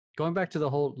going back to the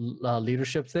whole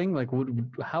leadership thing, like,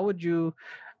 how would you,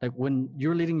 like, when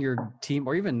you're leading your team,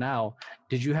 or even now,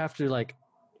 did you have to like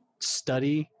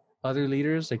study other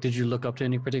leaders? Like, did you look up to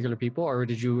any particular people, or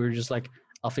did you were just like,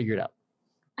 I'll figure it out?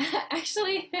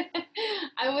 Actually,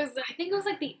 I think it was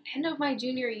like the end of my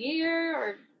junior year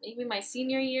or maybe my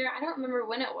senior year. I don't remember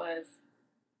when it was,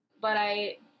 but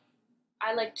I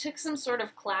like took some sort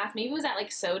of class. Maybe it was at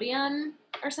like Sodium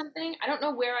or something. I don't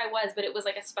know where I was, but it was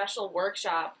like a special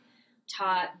workshop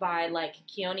taught by like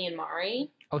Keone and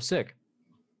Mari. Oh, sick.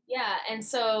 Yeah, and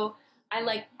so I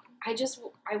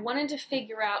wanted to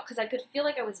figure out, because I could feel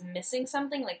like I was missing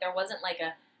something. Like there wasn't like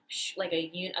a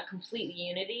complete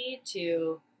unity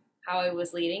to how I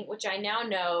was leading, which I now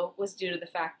know was due to the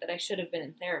fact that I should have been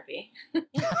in therapy.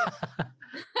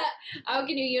 How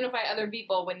can you unify other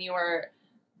people when you are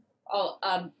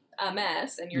a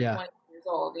mess and you're 20 years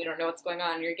old? You don't know what's going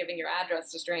on. You're giving your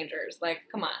address to strangers. Like,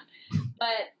 come on.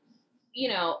 But you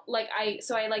know, like I was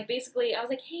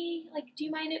like, hey, like, do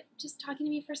you mind just talking to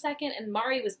me for a second? And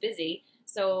Mari was busy,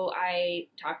 so I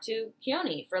talked to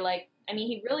Keone for like, I mean,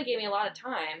 he really gave me a lot of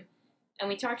time, and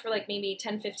we talked for like maybe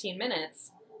 10, 15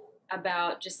 minutes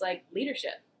about just like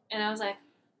leadership. And I was like,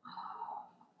 oh.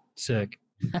 Sick.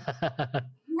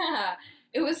 Yeah,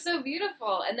 it was so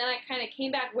beautiful. And then I kind of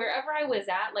came back wherever I was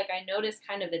at. Like I noticed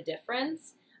kind of a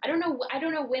difference. I don't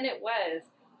know when it was,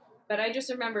 but I just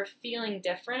remember feeling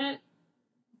different,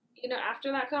 you know,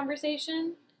 after that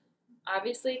conversation.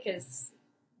 Obviously,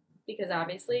 because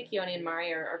obviously Keone and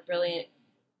Mari are brilliant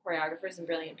choreographers and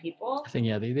brilliant people. I think,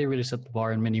 yeah, they really set the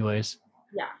bar in many ways.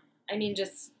 Yeah. I mean,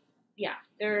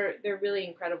 they're really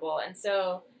incredible. And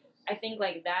so I think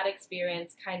like that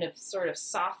experience kind of sort of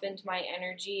softened my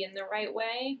energy in the right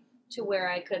way to where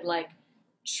I could like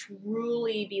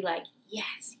truly be like,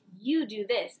 yes, you do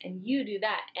this and you do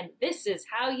that, and this is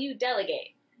how you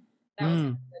delegate. That was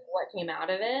kind of what came out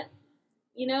of it.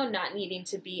 You know, not needing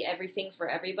to be everything for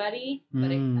everybody, but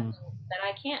accepting that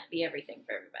I can't be everything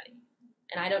for everybody.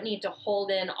 And I don't need to hold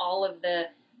in all of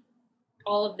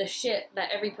the shit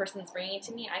that every person's bringing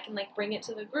to me. I can like bring it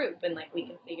to the group and like we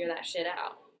can figure that shit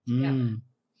out together,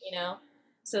 you know?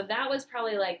 So that was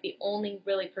probably like the only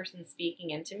really person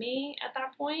speaking into me at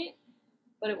that point.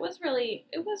 But it was really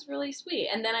sweet.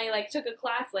 And then I like took a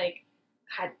class like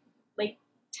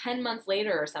 10 months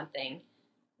later or something,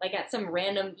 like at some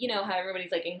random, you know how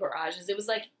everybody's like in garages. It was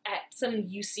like at some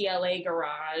UCLA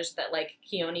garage that like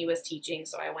Keone was teaching.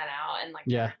 So I went out and like,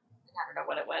 I don't know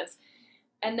what it was.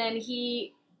 And then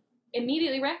he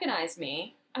immediately recognized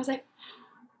me. I was like,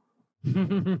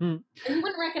 and he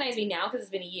wouldn't recognize me now because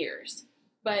it's been years.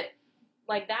 But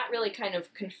like that really kind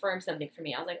of confirmed something for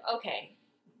me. I was like, okay,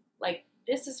 like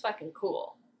this is fucking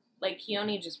cool. Like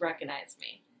Keone just recognized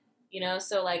me, you know?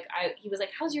 So like he was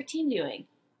like, how's your team doing?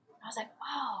 I was like,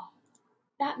 oh,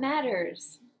 that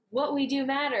matters. What we do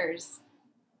matters.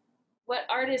 What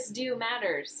artists do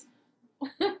matters.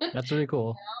 That's really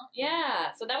cool. You know?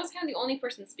 Yeah. So that was kind of the only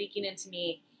person speaking into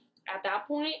me at that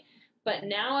point. But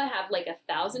now I have like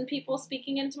 1,000 people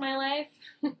speaking into my life,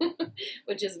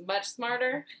 which is much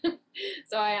smarter.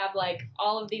 So I have like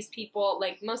all of these people,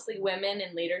 like mostly women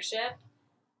in leadership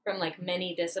from like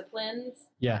many disciplines.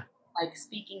 Yeah. Like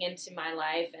speaking into my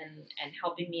life and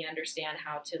helping me understand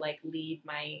how to like lead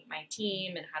my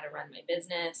team and how to run my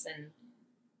business and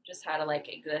just how to like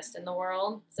exist in the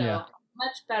world. So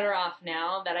much better off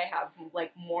now that I have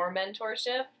like more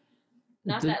mentorship.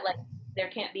 Not that like there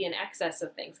can't be an excess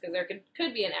of things, because there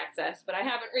could be an excess, but I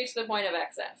haven't reached the point of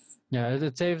excess. Yeah,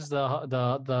 it saves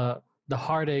the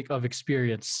heartache of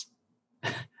experience.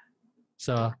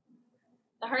 So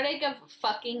the heartache of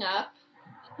fucking up.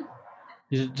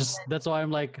 That's why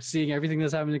I'm like seeing everything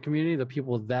that's happening in the community, the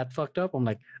people that fucked up. I'm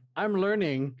like, I'm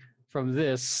learning from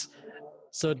this,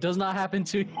 so it does not happen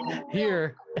to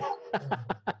here.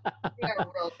 They are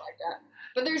real fucked up.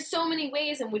 But there's so many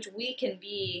ways in which we can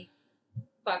be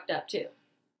fucked up too.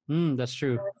 That's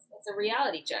true. So it's a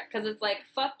reality check, because it's like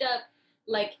fucked up.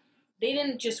 Like they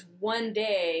didn't just one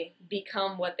day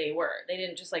become what they were. They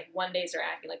didn't just like one day start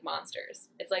acting like monsters.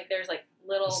 It's like there's like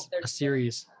there's a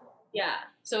series. Yeah.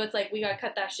 So it's like we got to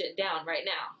cut that shit down right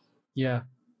now. Yeah.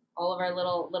 All of our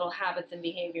little habits and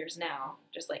behaviors now,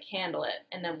 just like handle it,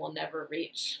 and then we'll never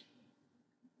reach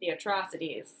the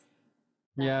atrocities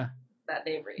that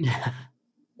they've reached.